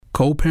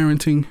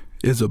Co-parenting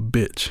is a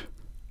bitch,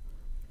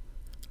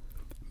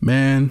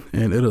 man,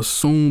 and it'll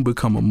soon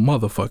become a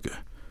motherfucker.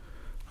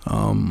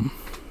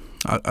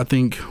 I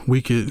think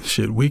we could,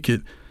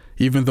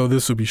 even though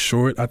this will be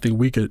short, I think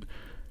we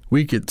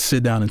could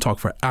sit down and talk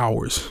for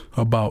hours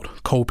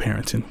about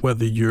co-parenting,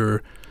 whether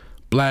you're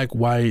black,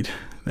 white,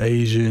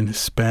 Asian,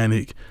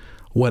 Hispanic,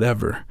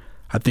 whatever.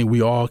 I think we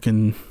all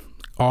can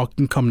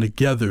come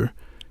together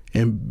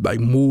and like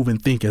move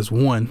and think as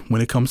one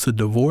when it comes to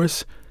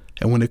divorce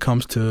and when it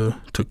comes to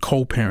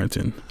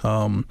co-parenting.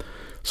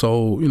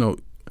 So,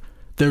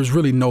 there's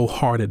really no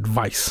hard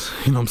advice,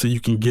 you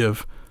can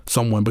give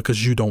someone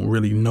because you don't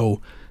really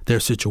know their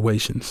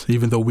situations,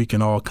 even though we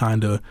can all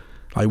kind of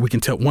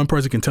one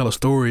person can tell a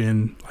story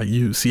and like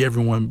you see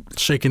everyone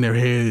shaking their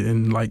head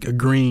and like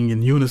agreeing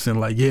in unison,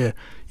 like, yeah,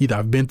 either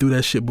I've been through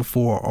that shit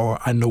before or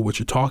I know what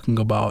you're talking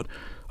about.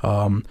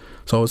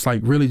 So it's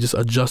like really just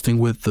adjusting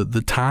with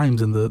the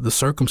times and the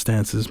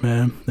circumstances,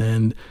 man.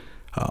 And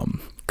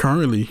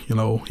currently,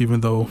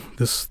 even though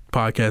this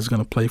podcast is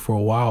going to play for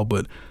a while,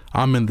 but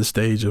I'm in the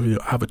stage of,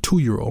 I have a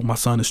 2-year-old. My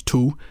son is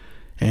 2.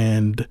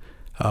 And,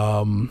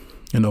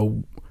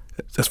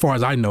 as far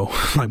as I know,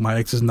 like my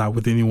ex is not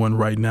with anyone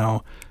right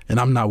now and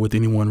I'm not with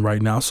anyone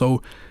right now.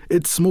 So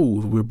it's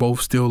smooth. We're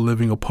both still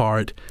living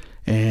apart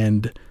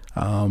and,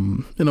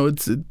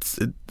 it's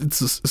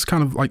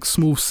kind of like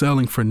smooth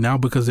sailing for now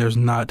because there's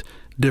not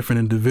different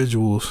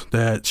individuals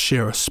that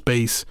share a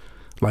space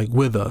like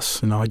with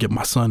us. I get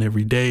my son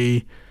every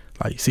day,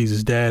 like he sees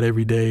his dad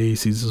every day, he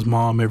sees his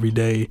mom every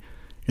day.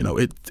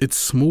 It's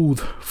smooth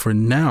for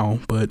now,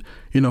 but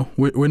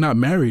we're not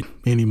married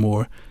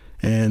anymore.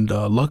 And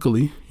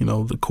luckily,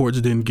 the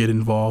courts didn't get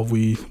involved.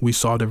 We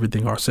solved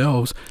everything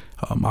ourselves.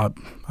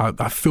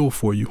 I feel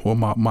for you, or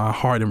my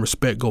heart and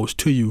respect goes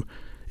to you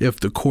if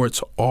the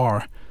courts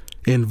are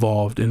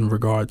involved in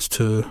regards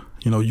to,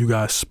 you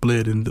guys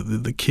split and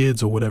the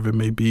kids or whatever it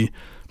may be.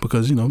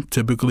 Because,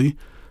 typically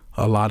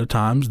a lot of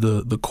times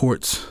the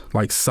courts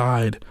like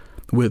side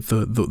with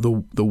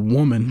the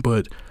woman.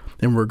 But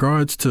in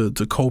regards to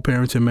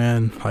co-parenting,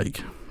 man,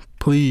 like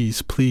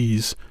please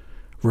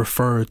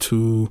refer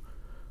to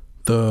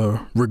the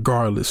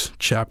regardless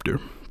chapter,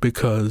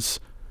 because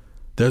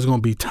there's going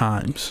to be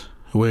times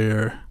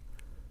where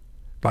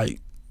like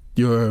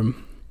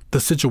the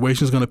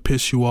situation is going to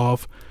piss you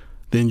off,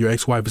 then your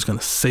ex-wife is going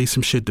to say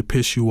some shit to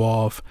piss you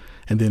off,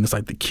 and then it's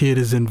like the kid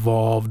is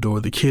involved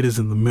or the kid is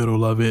in the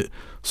middle of it.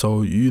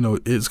 So,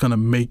 it's going to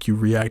make you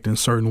react in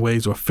certain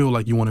ways or feel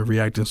like you want to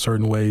react in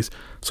certain ways.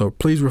 So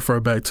please refer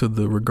back to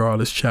the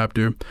regardless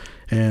chapter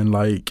and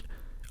like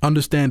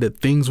understand that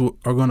things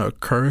are going to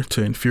occur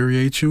to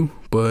infuriate you,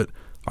 but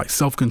like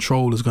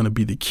self-control is going to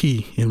be the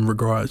key in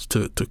regards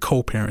to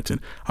co-parenting.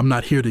 I'm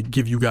not here to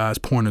give you guys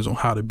pointers on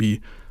how to be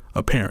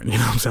a parent. You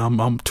know what I'm saying?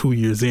 I'm 2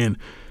 years in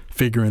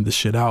figuring this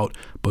shit out,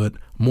 but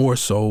more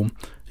so,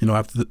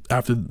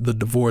 after the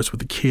divorce with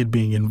the kid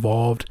being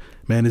involved,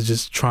 man, is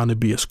just trying to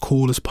be as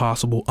cool as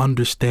possible,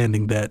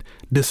 understanding that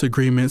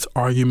disagreements,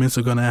 arguments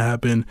are going to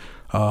happen.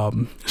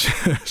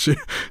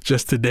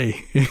 Just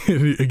today,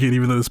 again,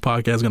 even though this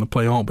podcast is going to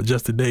play on, but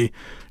just today,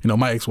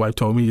 my ex-wife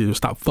told me to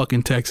stop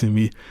fucking texting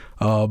me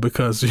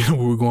because, we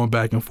were going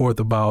back and forth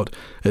about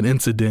an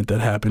incident that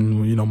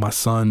happened. My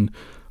son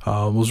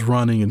was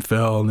running and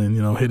fell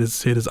and, hit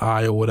his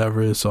eye or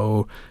whatever.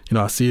 So,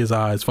 I see his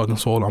eye is fucking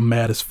swollen. I'm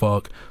mad as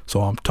fuck.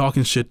 So I'm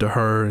talking shit to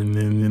her. And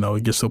then,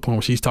 it gets to a point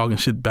where she's talking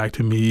shit back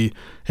to me.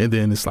 And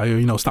then it's like,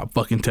 stop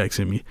fucking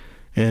texting me.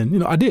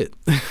 And, I did.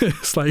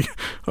 It's like,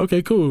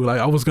 okay, cool. Like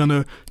I was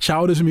gonna,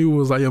 childish me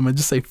was like, yo man,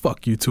 just say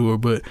fuck you to her.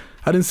 But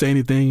I didn't say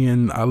anything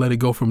and I let it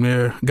go from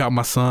there. Got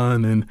my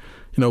son and,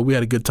 we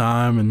had a good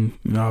time and,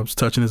 I was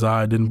touching his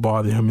eye. It didn't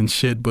bother him and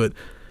shit. But,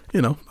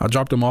 I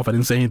dropped him off. I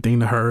didn't say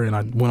anything to her and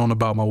I went on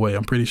about my way.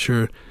 I'm pretty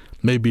sure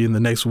maybe in the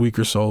next week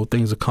or so,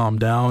 things will calm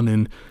down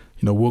and,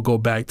 we'll go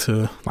back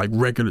to like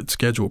regular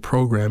scheduled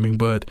programming.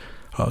 But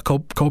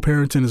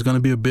co-parenting is going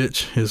to be a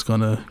bitch. It's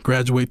going to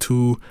graduate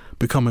to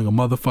becoming a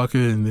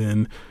motherfucker and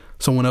then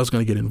someone else is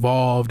going to get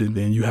involved and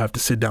then you have to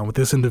sit down with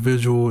this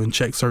individual and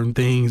check certain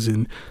things.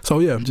 And so,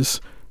 yeah,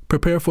 just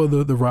prepare for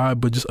the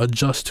ride, but just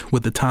adjust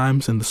with the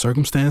times and the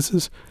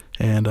circumstances.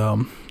 And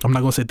I'm not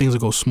going to say things will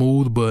go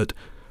smooth, but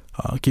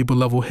keep a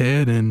level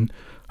head and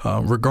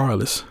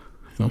regardless,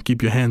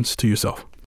 keep your hands to yourself.